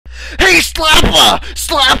Slappa!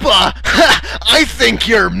 Slappa! I think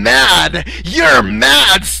you're mad! You're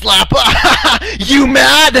mad, Slappa! You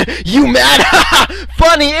mad? You mad?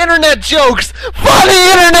 Funny internet jokes!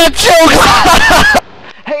 Funny internet jokes!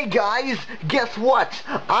 Hey guys, guess what?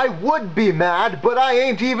 I would be mad, but I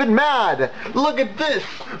ain't even mad. Look at this,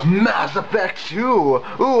 Mass Effect 2.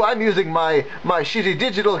 Ooh, I'm using my shitty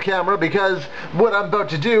digital camera because what I'm about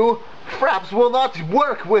to do, fraps will not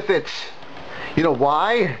work with it. You know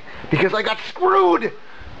why? Because I got screwed.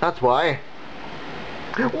 That's why.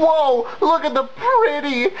 Whoa, look at the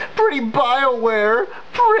pretty Bioware.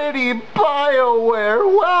 Pretty Bioware.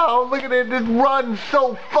 Wow, look at it. It runs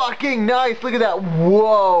so fucking nice. Look at that.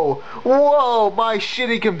 Whoa. Whoa, my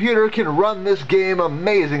shitty computer can run this game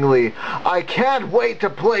amazingly. I can't wait to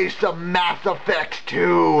play some Mass Effect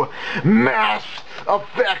 2. Mass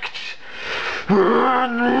Effect.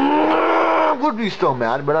 I would be still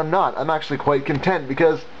mad, but I'm not. I'm actually quite content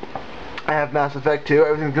because I have Mass Effect 2.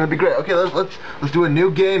 Everything's gonna be great. Okay, let's do a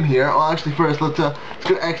new game here. Oh, actually, first let's go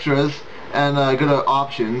to extras and go to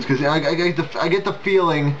options because I get the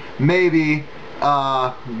feeling maybe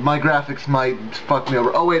my graphics might fuck me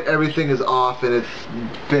over. Oh wait, everything is off and it's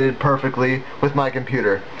fitted perfectly with my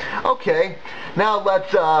computer. Okay, now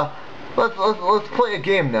let's play a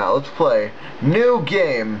game now. Let's play new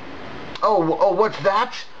game. Oh, what's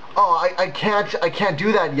that? Oh, I can't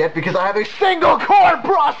do that yet because I have a single core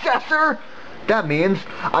processor! That means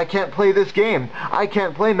I can't play this game. I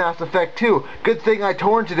can't play Mass Effect 2. Good thing I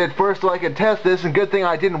torrented it first so I could test this, and good thing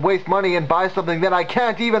I didn't waste money and buy something that I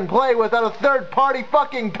can't even play without a third-party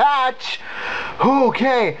fucking patch!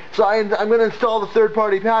 Okay, so I'm gonna install the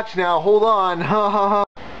third-party patch now. Hold on.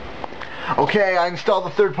 Okay, I installed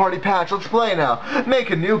the third-party patch. Let's play now.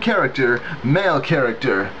 Make a new character. Male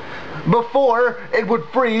character. Before, it would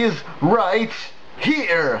freeze right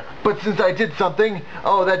here. But since I did something,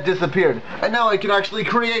 oh, that disappeared. And now I can actually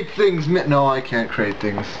create things. No, I can't create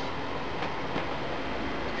things.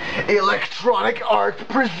 Electronic Arts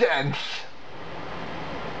presents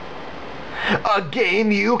a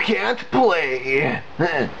game you can't play.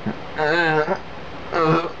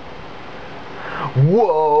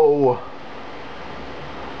 Whoa.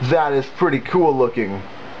 That is pretty cool looking.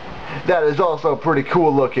 That is also pretty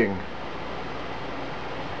cool looking.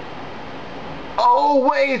 Oh,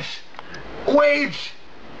 wait! Wait!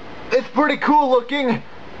 It's pretty cool looking.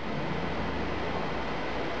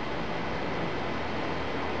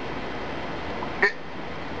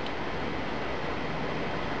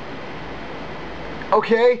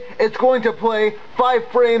 Okay, it's going to play 5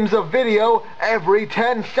 frames of video every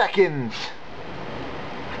 10 seconds.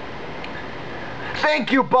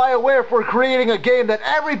 Thank you, Bioware, for creating a game that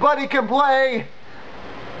everybody can play!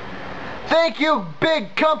 Thank you,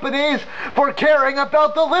 big companies, for caring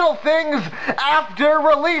about the little things after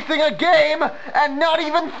releasing a game and not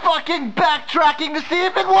even fucking backtracking to see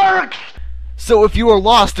if it works! So if you are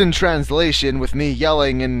lost in translation with me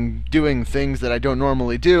yelling and doing things that I don't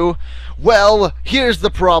normally do, well, here's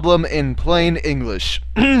the problem in plain English.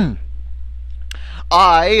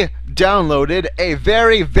 I downloaded a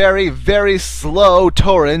very slow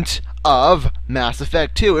torrent of Mass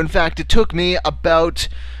Effect 2. In fact, it took me about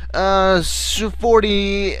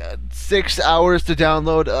 46 hours to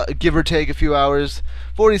download, give or take a few hours.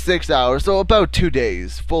 46 hours, so about 2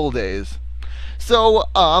 days, full days. So,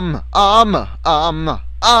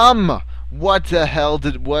 what the hell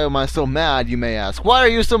why am I so mad, you may ask? Why are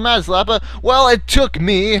you so mad, Slappa? Well, it took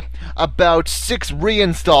me about 6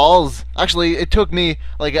 reinstalls. Actually, it took me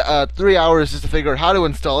like 3 hours just to figure out how to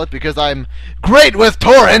install it because I'm great with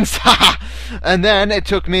torrents! And then it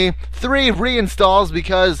took me 3 reinstalls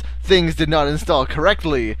because things did not install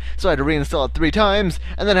correctly. So I had to reinstall it 3 times,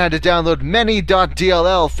 and then I had to download many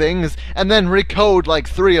 .dll things, and then recode like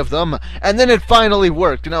 3 of them, and then it finally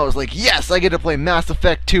worked, and I was like, yes, I get to play Mass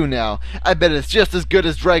Effect 2 now. I bet it's just as good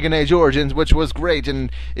as Dragon Age Origins, which was great,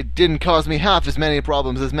 and it didn't cause me half as many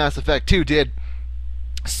problems as Mass Effect 2 did.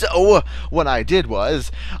 So, what I did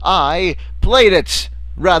was, I played it.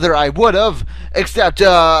 Rather, I would've, except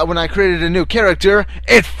when I created a new character,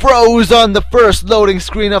 it froze on the first loading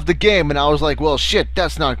screen of the game, and I was like, well, shit,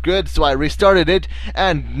 that's not good, so I restarted it,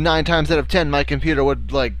 and 9 times out of 10 my computer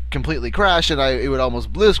would, like, completely crash, and it would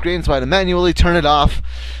almost blue screen, so I had to manually turn it off,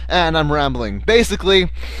 and I'm rambling.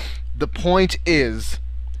 Basically, the point is,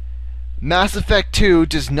 Mass Effect 2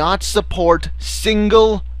 does not support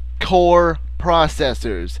single-core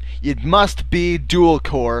processors. It must be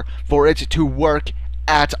dual-core for it to work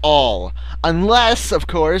at all. Unless, of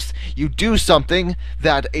course, you do something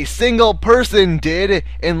that a single person did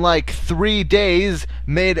in like 3 days,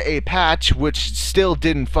 made a patch which still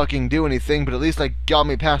didn't fucking do anything, but at least like got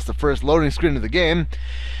me past the first loading screen of the game.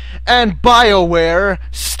 And Bioware,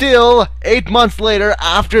 still 8 months later,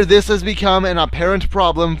 after this has become an apparent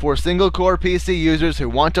problem for single-core PC users who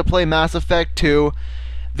want to play Mass Effect 2,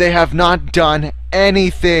 they have not done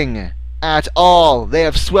anything at all. They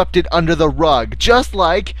have swept it under the rug, just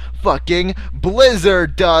like fucking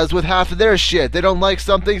Blizzard does with half of their shit. They don't like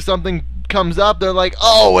something comes up, they're like,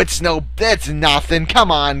 oh, it's nothing,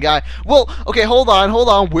 come on, guy. Well, okay, hold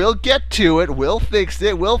on, we'll get to it, we'll fix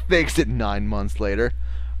it 9 months later.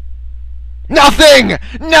 Nothing!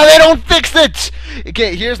 No, they don't fix it!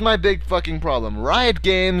 Okay, here's my big fucking problem. Riot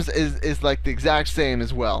Games is like the exact same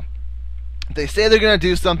as well. They say they're gonna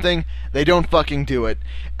do something, they don't fucking do it.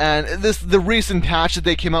 And the recent patch that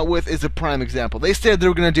they came out with is a prime example. They said they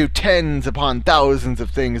were gonna do tens upon thousands of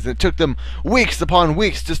things, and it took them weeks upon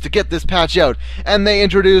weeks just to get this patch out. And they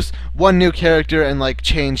introduced one new character and like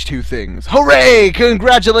changed 2 things. Hooray!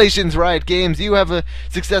 Congratulations, Riot Games, you have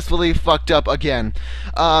successfully fucked up again.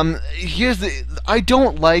 I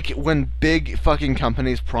don't like when big fucking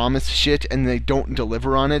companies promise shit and they don't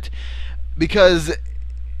deliver on it, because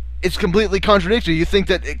it's completely contradictory. You think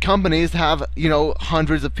that companies have,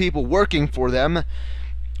 hundreds of people working for them,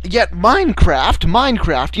 yet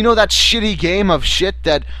Minecraft, you know, that shitty game of shit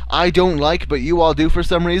that I don't like but you all do for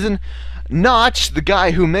some reason? Notch, the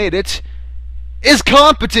guy who made it, is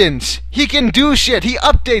competent. He can do shit. He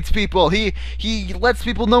updates people. He lets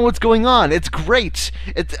people know what's going on. It's great.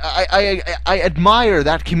 I admire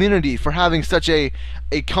that community for having such a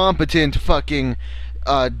competent fucking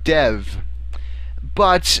dev.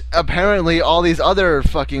 But apparently all these other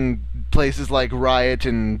fucking places like Riot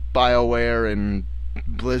and Bioware and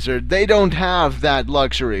Blizzard, they don't have that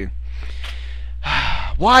luxury.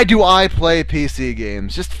 Why do I play PC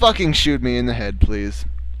games? Just fucking shoot me in the head, please.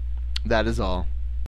 That is all.